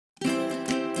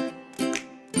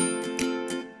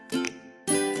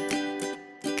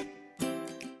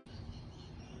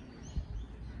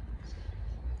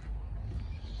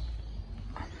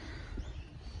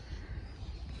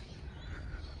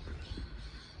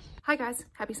Hi guys,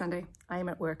 happy Sunday. I am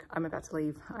at work. I'm about to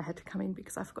leave. I had to come in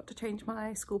because I forgot to change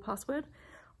my school password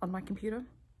on my computer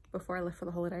before I left for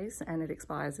the holidays, and it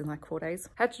expires in like 4 days.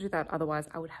 Had to do that, otherwise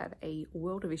I would have a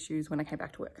world of issues when I came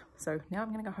back to work. So now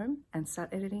I'm gonna go home and start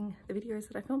editing the videos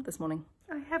that I filmed this morning.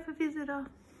 I have a visitor.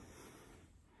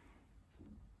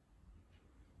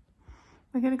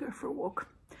 We're gonna go for a walk.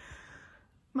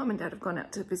 Mum and Dad have gone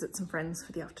out to visit some friends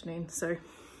for the afternoon, so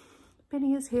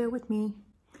Benny is here with me.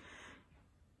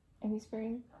 And he's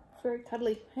very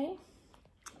cuddly, hey?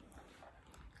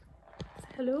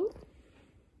 Hello?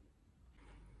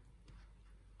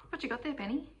 What you got there,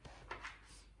 Benny?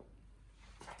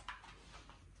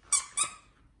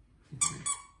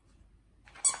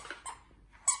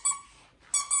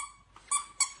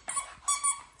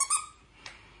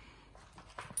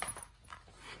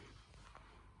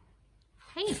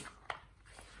 Hey,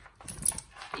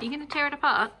 are you gonna tear it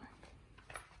apart?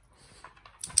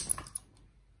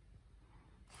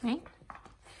 Hey?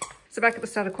 So back at the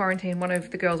start of quarantine, one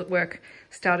of the girls at work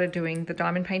started doing the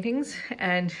diamond paintings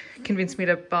and convinced me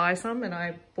to buy some, and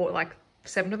I bought like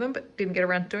 7 of them but didn't get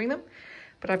around to doing them.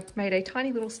 But I've made a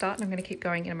tiny little start and I'm going to keep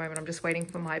going in a moment. I'm just waiting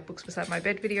for my books beside my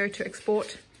bed video to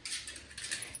export.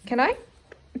 Can I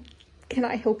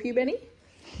help you, Benny?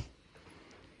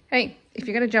 Hey, if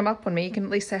you're going to jump up on me, you can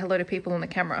at least say hello to people on the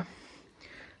camera.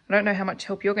 I don't know how much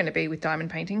help you're going to be with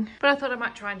diamond painting, but I thought I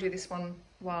might try and do this one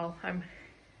while I'm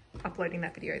uploading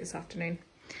that video this afternoon.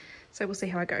 So we'll see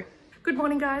how I go. Good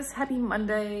morning guys, happy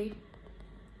Monday.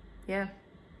 Yeah,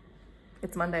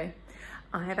 it's Monday.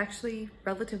 I have actually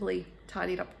relatively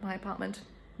tidied up my apartment,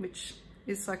 which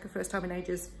is like the first time in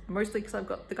ages, mostly because I've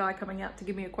got the guy coming out to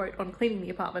give me a quote on cleaning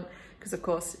the apartment, because of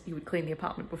course you would clean the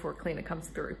apartment before a cleaner comes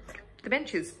through. The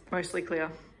bench is mostly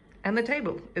clear and the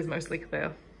table is mostly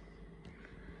clear.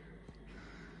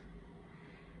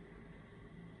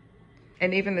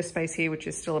 And even this space here, which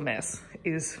is still a mess,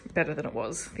 is better than it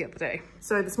was the other day.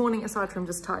 So this morning, aside from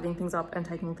just tidying things up and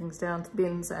taking things down to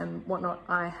bins and whatnot,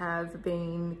 I have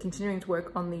been continuing to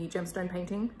work on the gemstone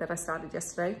painting that I started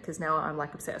yesterday, because now I'm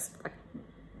like obsessed. Like,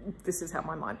 this is how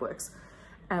my mind works.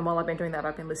 And while I've been doing that,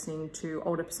 I've been listening to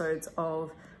old episodes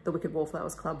of the Wicked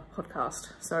Wallflowers Club podcast.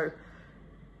 So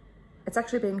it's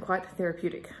actually been quite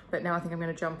therapeutic, but now I think I'm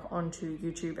gonna jump onto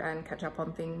YouTube and catch up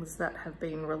on things that have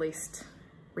been released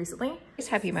recently. This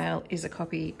Happy Mail is a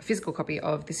physical copy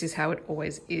of This Is How It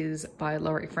Always Is by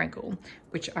Laurie Frankel,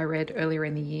 which I read earlier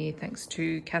in the year thanks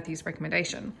to Kathy's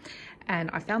recommendation. And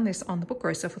I found this on the Book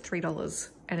Grocer for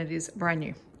 $3 and it is brand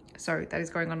new. So that is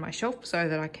going on my shelf so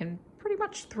that I can pretty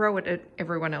much throw it at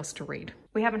everyone else to read.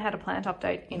 We haven't had a plant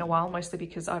update in a while, mostly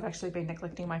because I've actually been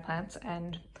neglecting my plants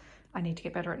and I need to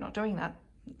get better at not doing that.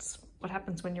 It's what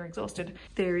happens when you're exhausted.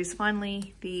 There is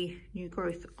finally the new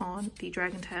growth on the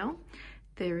dragon tail.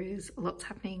 There is lots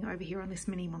happening over here on this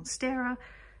mini monstera,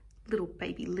 little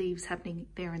baby leaves happening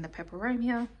there in the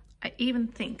peperomia. I even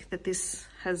think that this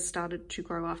has started to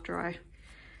grow after I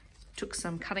took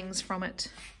some cuttings from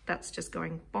it. That's just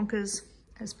going bonkers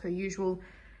as per usual.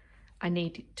 I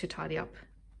need to tidy up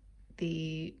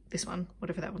this one,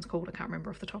 whatever that one's called. I can't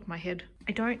remember off the top of my head.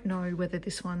 I don't know whether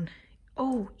this one,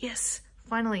 oh yes,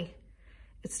 finally,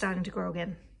 it's starting to grow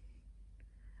again.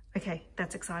 Okay,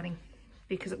 that's exciting,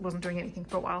 because it wasn't doing anything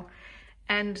for a while.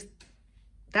 And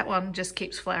that one just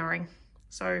keeps flowering.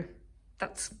 So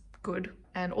that's good.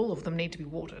 And all of them need to be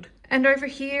watered. And over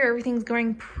here, everything's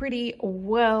going pretty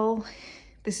well.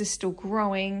 This is still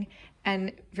growing.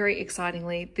 And very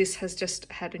excitingly, this has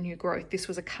just had a new growth. This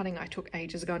was a cutting I took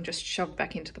ages ago and just shoved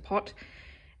back into the pot.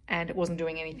 And it wasn't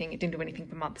doing anything. It didn't do anything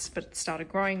for months, but it started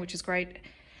growing, which is great.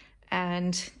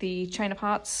 And the chain of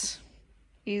hearts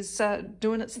is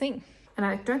doing its thing. And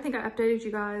I don't think I updated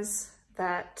you guys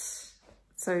that,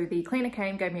 so the cleaner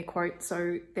came, gave me a quote,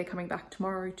 so they're coming back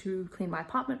tomorrow to clean my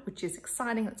apartment, which is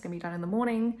exciting. That's gonna be done in the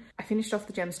morning. I finished off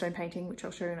the gemstone painting, which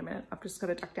I'll show you in a minute. I've just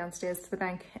gotta duck downstairs to the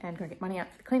bank and go get money out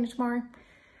for the cleaner tomorrow.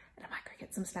 And I might go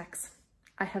get some snacks.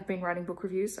 I have been writing book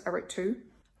reviews. I wrote 2.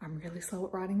 I'm really slow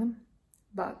at writing them,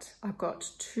 but I've got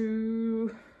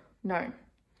 3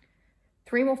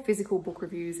 more physical book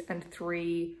reviews and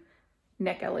 3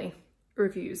 Neck Alley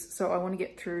reviews. So I want to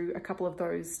get through a couple of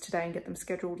those today and get them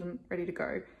scheduled and ready to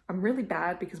go. I'm really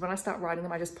bad because when I start writing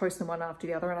them, I just post them one after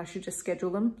the other, and I should just schedule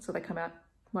them so they come out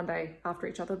one day after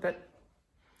each other, but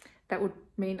that would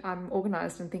mean I'm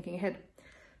organized and thinking ahead.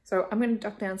 So I'm going to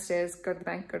duck downstairs, go to the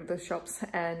bank, go to the shops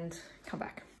and come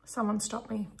back. Someone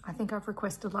stop me. I think I've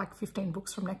requested like 15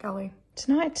 books from Neck Alley.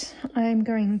 Tonight I'm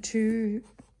going to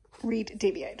read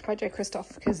Deviate by J.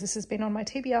 Christoph, because this has been on my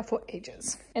TBR for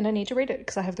ages. And I need to read it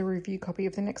because I have the review copy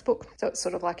of the next book. So it's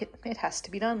sort of like it has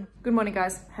to be done. Good morning,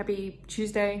 guys. Happy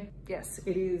Tuesday. Yes,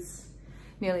 it is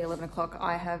nearly 11 o'clock.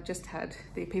 I have just had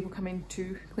the people come in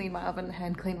to clean my oven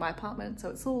and clean my apartment. So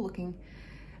it's all looking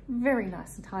very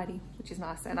nice and tidy, which is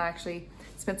nice. And I actually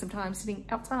spent some time sitting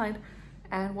outside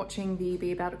and watching the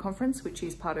Be About It conference, which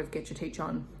is part of Get Your Teach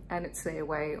On. And it's their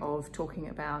way of talking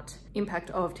about impact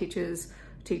of teachers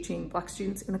teaching Black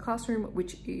students in the classroom,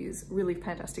 which is really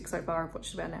fantastic so far. I've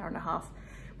watched about an hour and a half,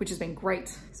 which has been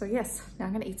great. So yes, now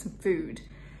I'm gonna eat some food.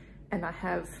 And I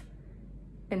have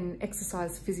an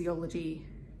exercise physiology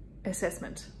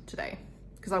assessment today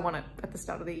because I won it at the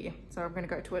start of the year. So I'm gonna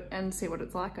go to it and see what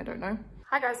it's like, I don't know.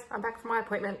 Hi guys, I'm back from my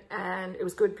appointment and it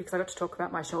was good because I got to talk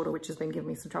about my shoulder, which has been giving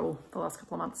me some trouble the last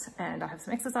couple of months, and I have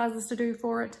some exercises to do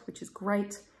for it, which is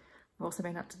great. I've also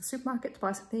been up to the supermarket to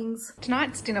buy some things.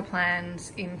 Tonight's dinner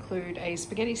plans include a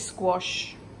spaghetti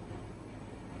squash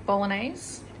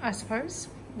bolognese, I suppose.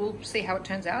 We'll see how it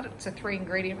turns out. It's a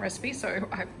 3-ingredient recipe, so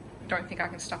I don't think I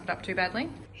can stuff it up too badly.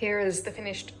 Here is the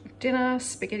finished dinner,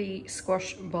 spaghetti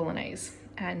squash bolognese,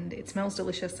 and it smells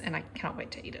delicious and I cannot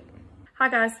wait to eat it. Hi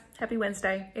guys, happy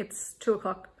Wednesday. It's 2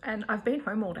 o'clock and I've been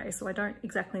home all day, so I don't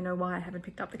exactly know why I haven't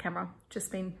picked up the camera.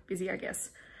 Just been busy, I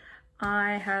guess.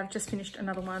 I have just finished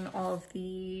another one of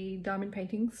the diamond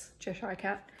paintings, Cheshire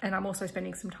Cat, and I'm also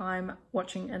spending some time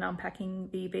watching and unpacking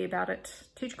the Be About It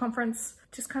teacher conference.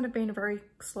 Just kind of been a very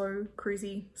slow,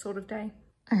 cruisy sort of day.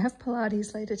 I have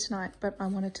Pilates later tonight, but I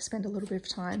wanted to spend a little bit of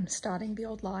time starting The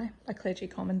Old Lie by Claire G.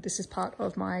 Coleman. This is part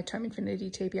of my Tome Infinity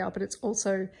TBR, but it's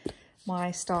also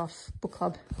my staff book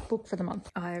club book for the month.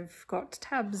 I've got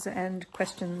tabs and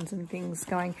questions and things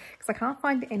going because I can't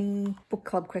find any book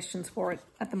club questions for it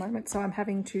at the moment. So I'm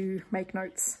having to make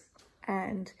notes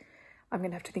and I'm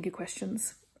going to have to think of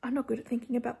questions. I'm not good at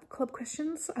thinking about book club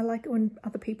questions. I like it when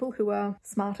other people who are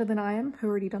smarter than I am have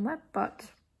already done that, but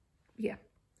yeah,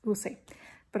 we'll see.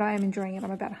 But I am enjoying it.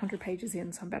 I'm about 100 pages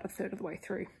in, so I'm about a third of the way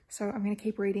through. So I'm going to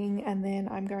keep reading and then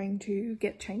I'm going to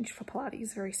get changed for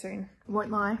Pilates very soon. I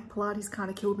won't lie, Pilates kind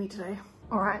of killed me today.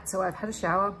 All right, so I've had a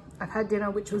shower. I've had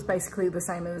dinner, which was basically the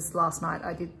same as last night.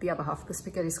 I did the other half of the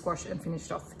spaghetti squash and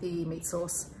finished off the meat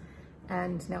sauce.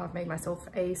 And now I've made myself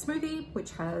a smoothie,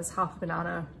 which has half a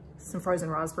banana, some frozen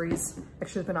raspberries.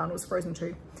 Actually, the banana was frozen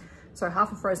too. So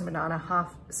half a frozen banana,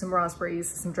 half some raspberries,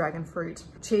 some dragon fruit,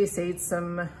 chia seeds,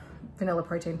 some vanilla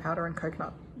protein powder and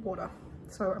coconut water.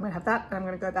 So I'm gonna have that and I'm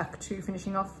gonna go back to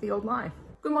finishing off The Old Lie.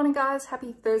 Good morning guys,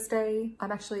 happy Thursday.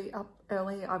 I'm actually up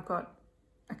early. I've got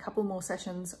a couple more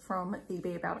sessions from the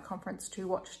Be About It conference to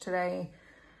watch today.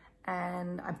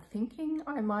 And I'm thinking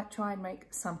I might try and make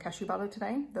some cashew butter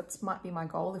today. That might be my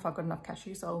goal. If I've got enough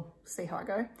cashews, I'll see how I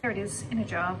go. There it is in a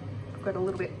jar. I've got a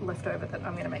little bit left over that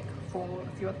I'm gonna make for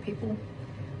a few other people,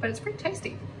 but it's pretty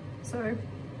tasty. So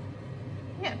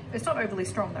yeah, it's not overly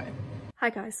strong though. Hi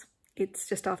guys, it's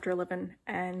just after 11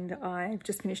 and I've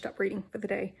just finished up reading for the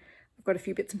day. I've got a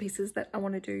few bits and pieces that I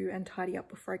want to do and tidy up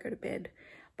before I go to bed,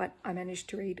 but I managed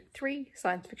to read 3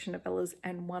 science fiction novellas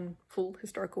and 1 full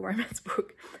historical romance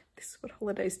book. This is what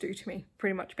holidays do to me.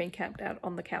 Pretty much been camped out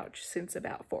on the couch since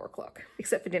about 4 o'clock,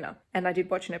 except for dinner. And I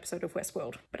did watch an episode of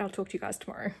Westworld, but I'll talk to you guys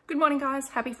tomorrow. Good morning guys,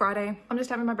 happy Friday. I'm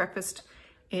just having my breakfast.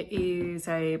 It is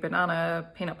a banana,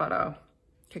 peanut butter,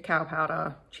 cacao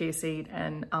powder, chia seed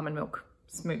and almond milk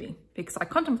smoothie, because I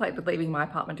contemplated leaving my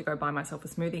apartment to go buy myself a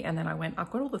smoothie and then I went,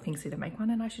 I've got all the things here to make one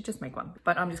and I should just make one.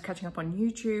 But I'm just catching up on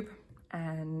YouTube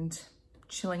and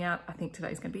chilling out. I think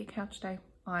today's gonna be a couch day.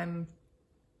 I'm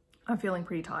feeling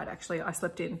pretty tired actually. I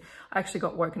slept in. I actually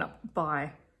got woken up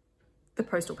by the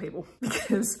postal people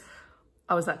because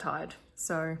I was that tired.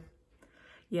 So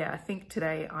yeah, I think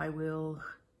today I will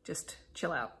just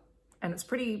chill out. And it's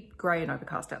pretty grey and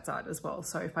overcast outside as well.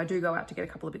 So if I do go out to get a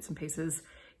couple of bits and pieces,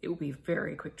 it will be a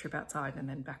very quick trip outside and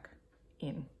then back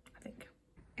in, I think.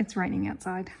 It's raining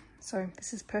outside, so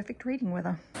this is perfect reading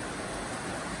weather.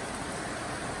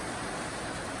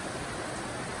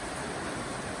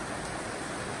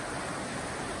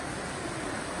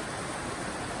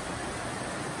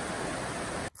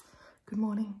 Good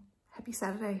morning, happy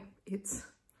Saturday. It's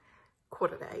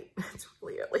 7:45. It's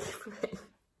really early for me.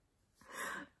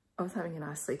 I was having a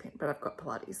nice sleep in, but I've got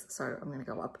Pilates, so I'm gonna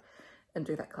go up and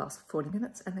do that class for 40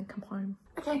 minutes and then come home.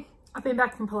 Okay, I've been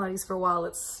back from Pilates for a while.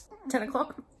 It's 10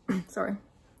 o'clock. Sorry,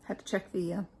 had to check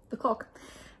the clock.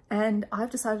 And I've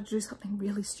decided to do something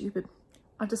really stupid.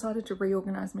 I've decided to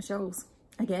reorganize my shelves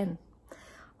again.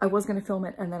 I was gonna film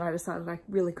it and then I decided I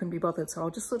really couldn't be bothered. So I'll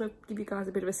just sort of give you guys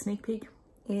a bit of a sneak peek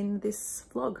in this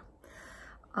vlog.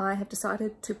 I have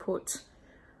decided to put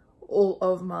all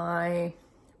of my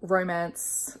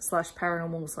romance slash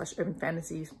paranormal slash urban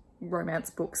fantasy romance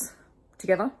books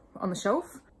together on the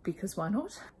shelf, because why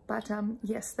not? But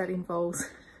yes, that involves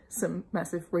some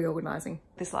massive reorganizing.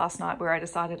 This last night where I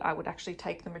decided I would actually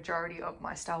take the majority of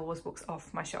my Star Wars books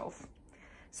off my shelf.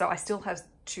 So I still have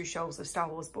 2 shelves of Star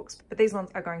Wars books, but these ones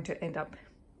are going to end up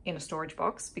in a storage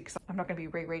box because I'm not going to be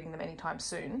rereading them anytime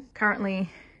soon. Currently,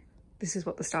 this is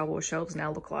what the Star Wars shelves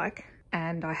now look like.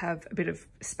 And I have a bit of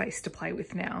space to play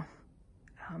with now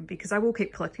because I will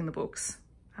keep collecting the books.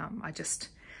 I just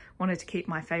wanted to keep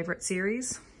my favorite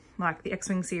series, like the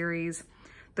X-Wing series,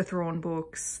 the Thrawn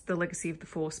books, the Legacy of the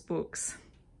Force books.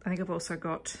 I think I've also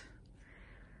got,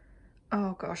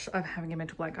 oh gosh, I'm having a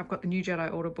mental blank. I've got the New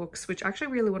Jedi Order books, which I actually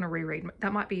really want to reread.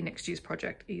 That might be next year's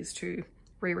project, is to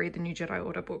reread the New Jedi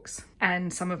Order books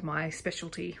and some of my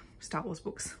specialty Star Wars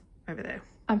books over there.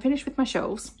 I'm finished with my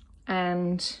shelves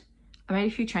and I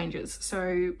made a few changes.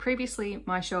 So previously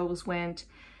my shelves went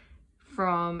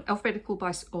from alphabetical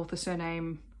by author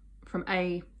surname from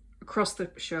A across the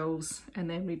shelves, and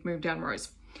then we'd move down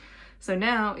rows. So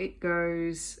now it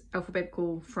goes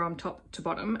alphabetical from top to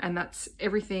bottom, and that's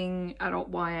everything adult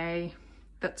YA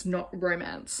that's not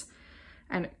romance.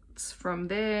 And it's from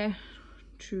there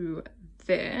to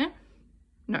there.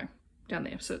 No, down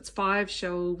there. So it's 5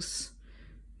 shelves,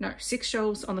 no, 6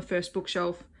 shelves on the first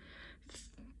bookshelf,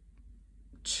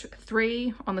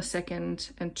 3 on the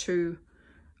second, and 2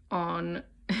 on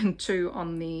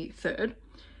the third,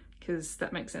 because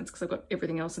that makes sense because I've got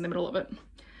everything else in the middle of it.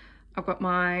 I've got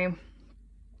my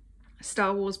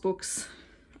Star Wars books.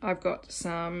 I've got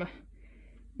some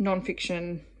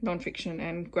non-fiction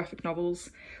and graphic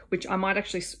novels, which I might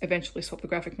actually eventually swap the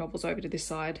graphic novels over to this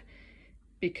side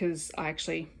because I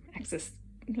actually access,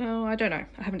 no, I don't know.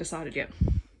 I haven't decided yet.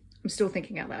 I'm still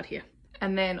thinking out loud here.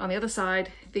 And then on the other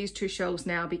side, these 2 shelves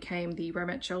now became the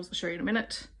romance shelves. I'll show you in a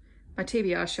minute. My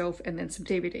TBR shelf, and then some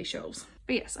DVD shelves.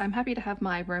 But yes, I'm happy to have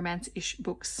my romance-ish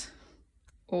books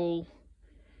all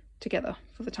together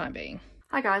for the time being.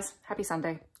 Hi guys, happy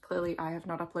Sunday. Clearly I have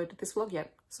not uploaded this vlog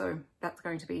yet, so that's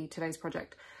going to be today's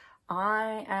project.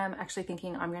 I am actually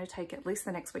thinking I'm going to take at least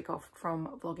the next week off from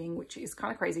vlogging, which is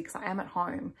kind of crazy because I am at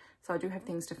home, so I do have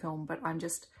things to film, but I'm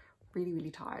just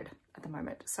really tired at the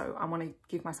moment. So I want to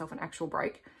give myself an actual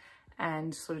break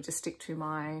and sort of just stick to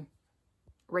my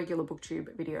regular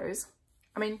booktube videos.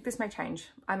 I mean, this may change.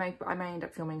 I may end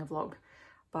up filming a vlog,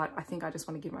 but I think I just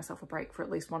want to give myself a break for at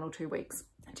least 1 or 2 weeks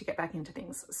to get back into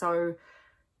things. So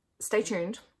stay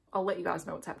tuned. I'll let you guys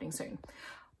know what's happening soon.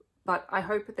 But I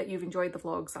hope that you've enjoyed the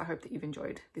vlogs. I hope that you've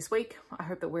enjoyed this week. I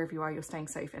hope that wherever you are, you're staying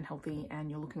safe and healthy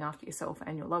and you're looking after yourself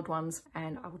and your loved ones.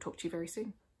 And I will talk to you very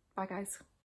soon. Bye guys.